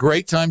 This is a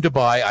great time to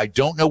buy. I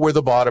don't know where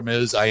the bottom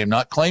is. I am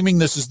not claiming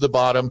this is the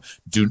bottom.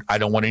 I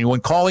don't want anyone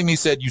calling me you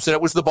said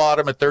it was the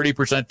bottom at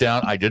 30%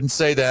 down. I didn't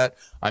say that.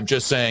 I'm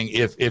just saying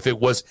if it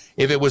was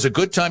a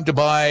good time to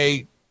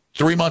buy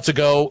 3 months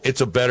ago, it's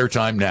a better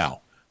time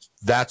now.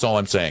 That's all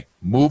I'm saying.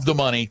 Move the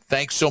money.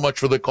 Thanks so much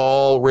for the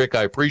call, Rick.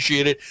 I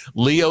appreciate it.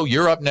 Leo,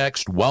 you're up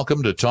next.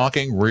 Welcome to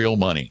Talking Real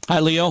Money.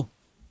 Hi, Leo.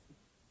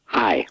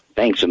 Hi.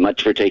 Thanks so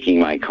much for taking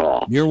my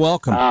call. You're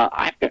welcome.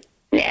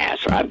 Yes,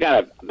 I've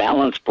got a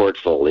balanced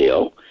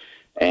portfolio,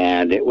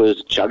 and it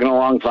was chugging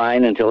along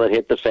fine until it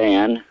hit the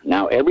fan.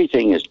 Now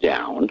everything is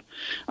down.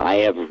 I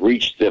have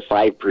reached the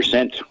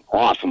 5%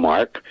 off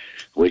mark,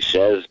 which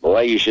says,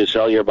 boy, you should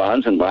sell your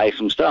bonds and buy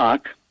some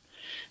stock.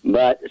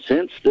 But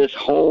since this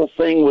whole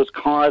thing was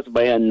caused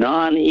by a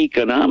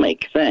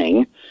non-economic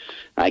thing,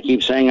 I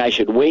keep saying I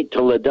should wait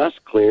till the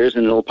dust clears,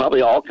 and it'll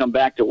probably all come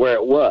back to where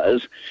it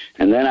was,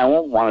 and then I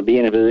won't want to be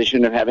in a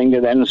position of having to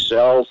then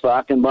sell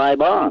stock and buy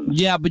bonds.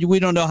 Yeah, but we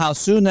don't know how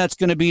soon that's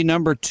going to be.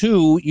 Number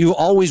two, you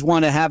always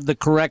want to have the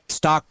correct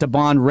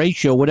stock-to-bond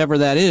ratio, whatever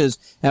that is,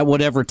 at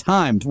whatever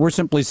time. We're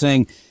simply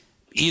saying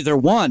either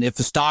one. If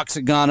the stocks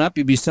had gone up,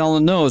 you'd be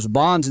selling those.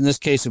 Bonds, in this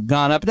case, have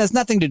gone up. It has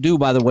nothing to do,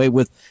 by the way,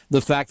 with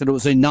the fact that it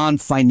was a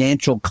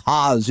non-financial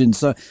cause,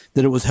 that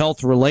it was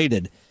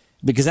health-related.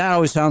 Because that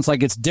always sounds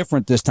like it's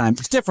different this time.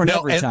 It's different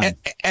every time.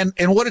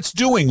 And what it's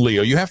doing,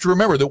 Leo, you have to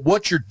remember that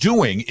what you're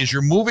doing is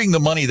you're moving the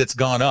money that's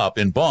gone up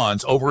in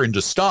bonds over into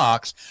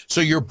stocks.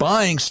 So you're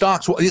buying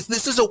stocks. Well,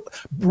 this is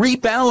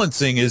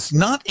rebalancing is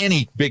not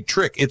any big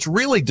trick. It's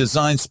really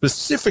designed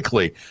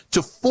specifically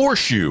to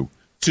force you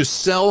to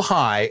sell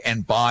high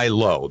and buy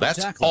low. That's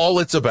exactly all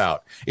it's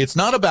about. It's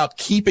not about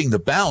keeping the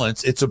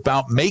balance. It's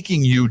about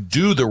making you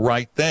do the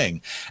right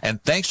thing.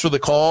 And thanks for the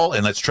call.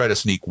 And let's try to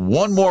sneak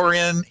one more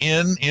in.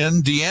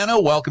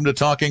 Deanna, welcome to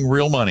Talking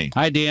Real Money.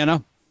 Hi,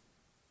 Deanna.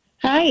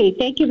 Hi,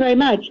 thank you very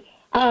much.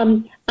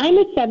 I'm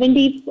a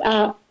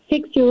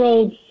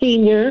 76-year-old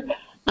senior.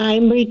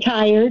 I'm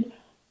retired.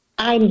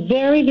 I'm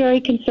very, very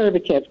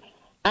conservative.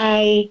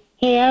 I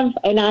have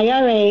an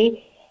IRA,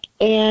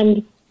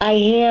 and I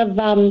have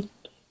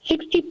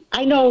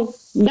I know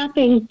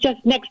nothing,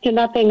 just next to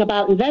nothing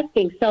about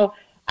investing. So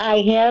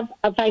I have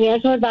a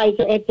financial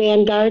advisor at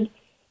Vanguard.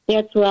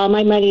 That's where all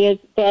my money is,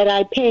 that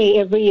I pay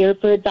every year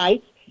for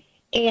advice.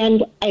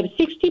 And I have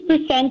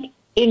 60%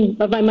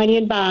 of my money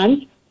in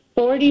bonds,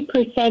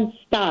 40%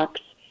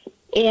 stocks.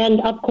 And,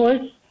 of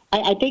course,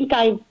 I think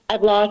I've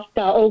lost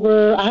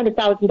over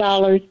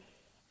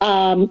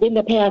 $100,000 in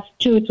the past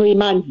 2-3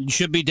 months. You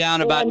should be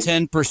down about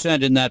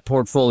 10% in that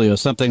portfolio,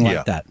 something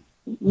like that.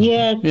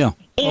 Yes. Yeah.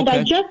 And okay.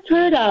 I just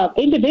heard an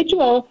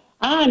individual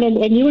on,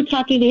 and you were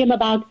talking to him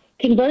about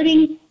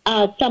converting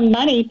some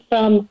money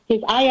from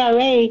his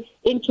IRA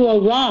into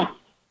a Roth.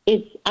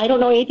 I don't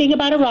know anything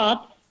about a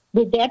Roth.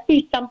 Would that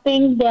be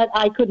something that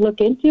I could look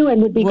into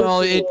and would be good?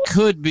 Well, it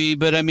could be,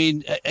 but I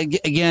mean,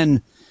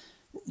 again,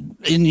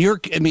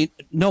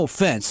 no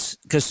offense,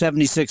 because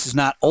 76 is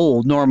not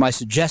old, nor am I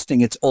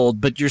suggesting it's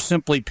old, but you're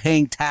simply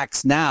paying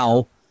tax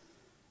now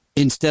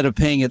instead of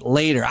paying it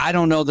later. I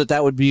don't know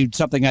that would be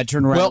something I'd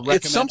turn around and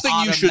recommend. It's something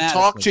you should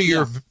talk to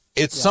your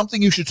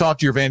something you should talk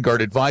to your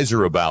Vanguard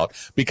advisor about,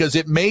 because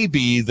it may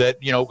be that,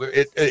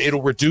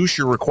 it'll reduce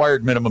your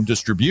required minimum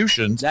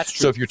distributions. That's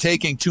true. So if you're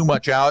taking too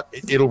much out,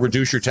 it'll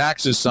reduce your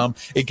taxes some.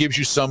 It gives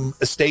you some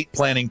estate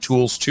planning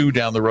tools too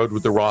down the road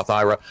with the Roth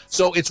IRA.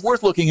 So it's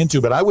worth looking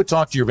into, but I would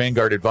talk to your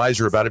Vanguard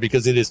advisor about it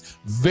because it is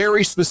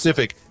very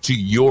specific to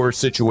your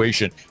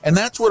situation. And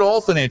that's what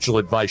all financial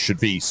advice should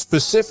be,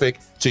 specific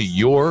to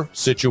your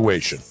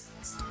situation.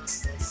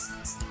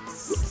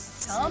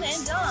 Tom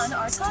and Don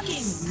are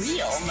talking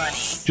real money.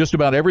 Just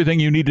about everything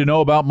you need to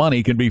know about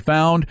money can be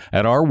found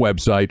at our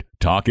website,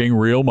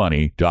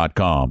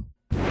 TalkingRealMoney.com.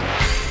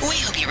 We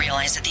hope you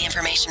realize that the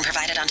information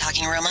provided on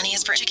Talking Real Money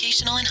is for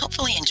educational and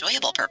hopefully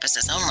enjoyable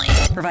purposes only.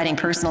 Providing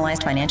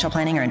personalized financial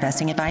planning or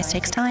investing advice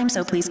takes time,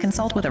 so please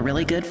consult with a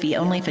really good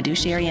fee-only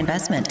fiduciary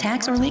investment,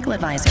 tax, or legal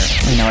advisor.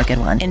 We know a good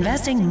one.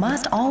 Investing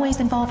must always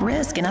involve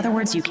risk. In other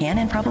words, you can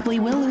and probably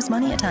will lose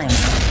money at times.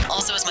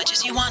 Also, as much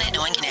as you want it,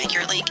 no one can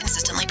accurately and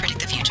consistently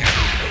predict the future.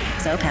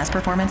 So past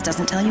performance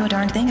doesn't tell you a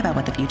darn thing about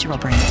what the future will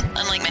bring.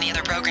 Unlike many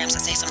other programs that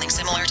say something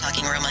similar,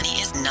 Talking Real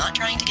Money is not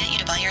trying to get you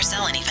to buy or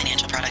sell any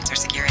financial products or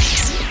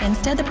securities.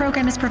 Instead, the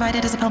program is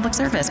provided as a public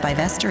service by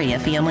Vestry, a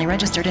fee-only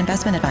registered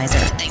investment advisor.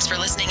 Thanks for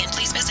listening, and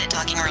please visit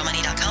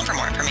TalkingRealMoney.com for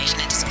more information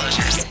and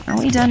disclosures. Are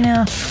we done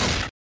now?